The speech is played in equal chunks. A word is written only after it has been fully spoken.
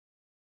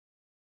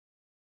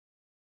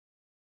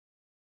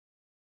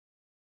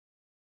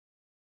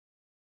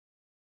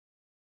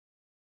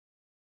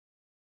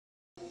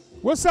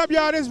What's up,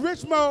 y'all? This is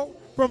Rich Mo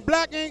from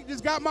Black Ink.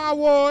 Just got my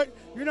award.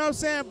 You know what I'm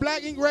saying?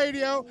 Black Ink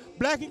Radio,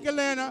 Black Ink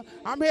Atlanta.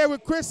 I'm here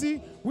with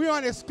Chrissy. We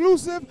on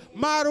Exclusive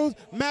Models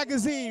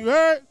Magazine. You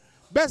heard?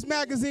 Best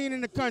magazine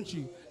in the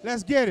country.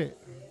 Let's get it.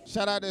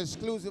 Shout out to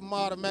Exclusive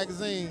Model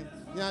Magazine.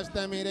 You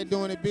understand me? They're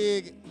doing it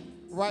big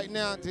right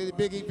now to the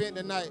big event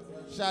tonight.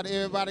 Shout out to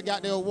everybody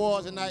got their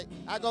awards tonight.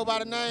 I go by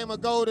the name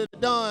of Golden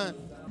Dawn.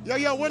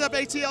 Yo, what up,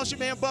 ATL? It's your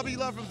man, Bubby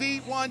Love from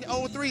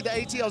V103. The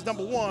ATL's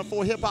 #1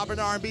 for hip-hop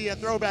and R&B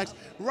and throwbacks.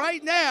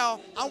 Right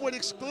now, I'm with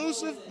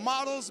Exclusive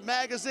Models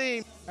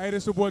Magazine. Hey,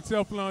 this your boy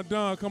Teflon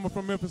Don coming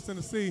from Memphis,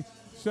 Tennessee.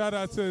 Shout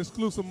out to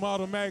Exclusive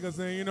Model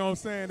Magazine, you know what I'm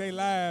saying? They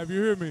live,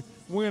 you hear me?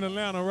 We're in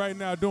Atlanta right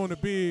now doing the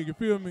big, you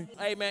feel me?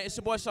 Hey, man, it's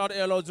your boy Shawty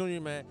L.O. Jr.,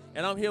 man,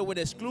 and I'm here with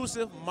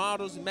Exclusive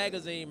Models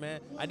Magazine, man.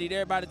 I need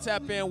everybody to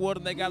tap in with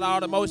them. They got all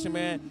the motion,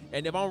 man,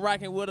 and if I'm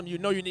rocking with them, you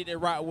know you need to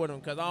rock with them,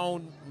 because I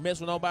don't mess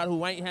with nobody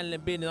who ain't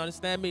handling business,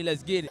 understand me?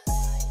 Let's get it.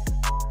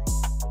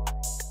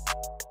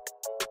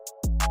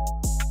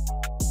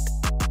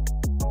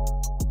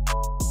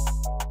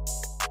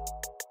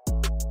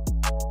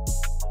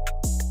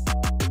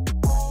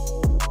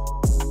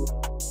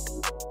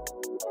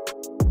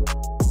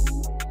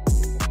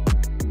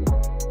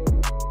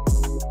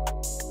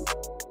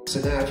 So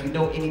now if you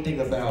know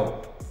anything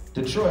about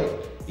Detroit,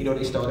 you know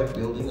they started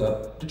building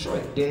up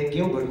Detroit. Dan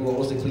Gilbert, who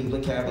owns the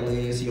Cleveland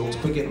Cavaliers, he owns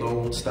Quicken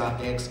Loans,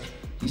 StockX,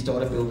 he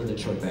started building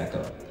Detroit back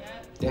up.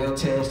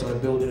 Downtown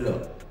started building it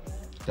up.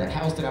 That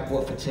house that I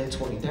bought for $10,000,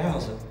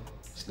 $20,000,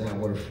 it's now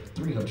worth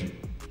 $300.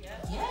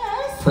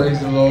 Yes. Praise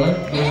the Lord.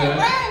 Yeah,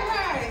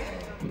 right.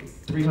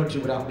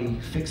 300 without me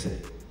fixing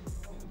it.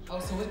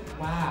 Oh, so it,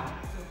 wow.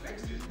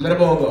 Let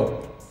them all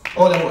go.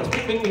 All at once.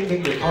 Bing, bing, bing,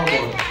 bing, bing, all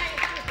gone.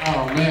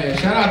 Oh man,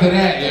 shout out to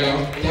that,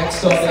 yo. That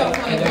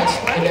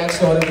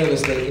started real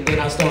estate. And then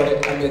I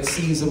met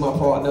Caesar, my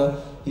partner.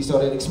 He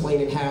started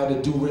explaining how to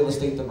do real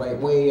estate the right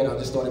way, and I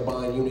just started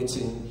buying units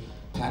in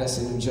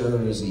Patterson, New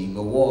Jersey,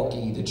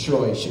 Milwaukee,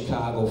 Detroit,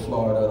 Chicago,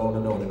 Florida, and on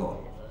and on and on.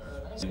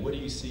 What do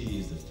you see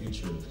as the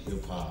future of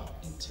hip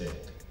hop and tech?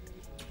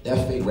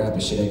 That fake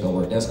rapper shit ain't gonna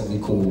work. That's gonna be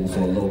cool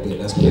for a little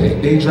bit. That's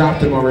gonna They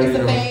dropped him already,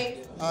 though.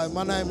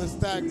 My name is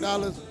Stack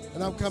Dollars,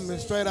 and I'm coming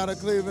straight out of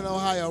Cleveland,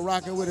 Ohio,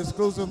 rocking with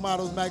Exclusive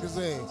Models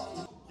Magazine.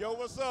 Yo,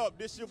 what's up?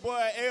 This your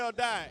boy L.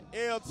 Dot,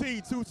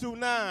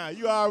 LT229.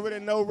 You already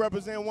know,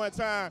 represent one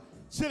time.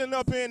 Chilling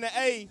up here in the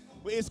A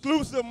with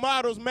Exclusive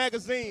Models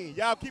Magazine.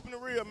 Y'all keeping it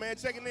real, man.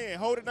 Checking in.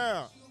 Hold it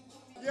down.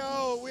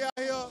 Yo, we out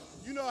here.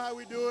 You know how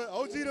we do it.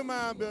 OG the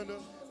Mindbender.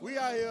 We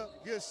out here.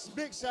 Give a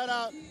big shout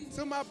out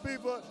to my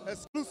people,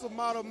 Exclusive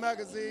Model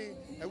Magazine.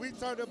 And we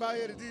turned up out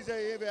here to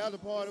DJ every other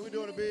party. We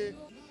doing it big.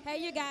 Hey,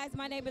 you guys.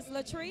 My name is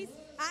Latrice.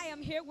 I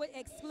am here with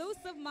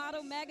Exclusive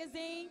Model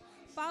Magazine.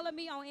 Follow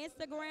me on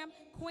Instagram,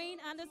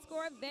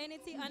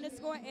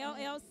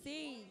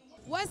 Queen_Vanity_LLC.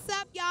 What's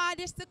up, y'all?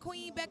 This the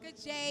Queen Becca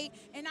J,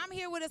 and I'm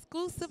here with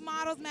Exclusive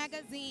Models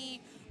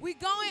Magazine. We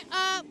going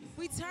up,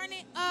 we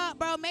turning up,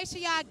 bro. Make sure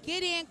y'all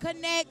get in,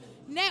 connect,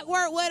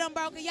 network with them,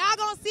 bro. Cause y'all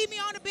gonna see me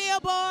on the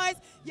billboards,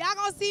 y'all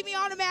gonna see me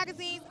on the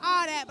magazines,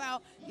 all that,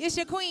 bro. It's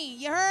your queen,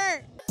 you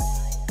heard?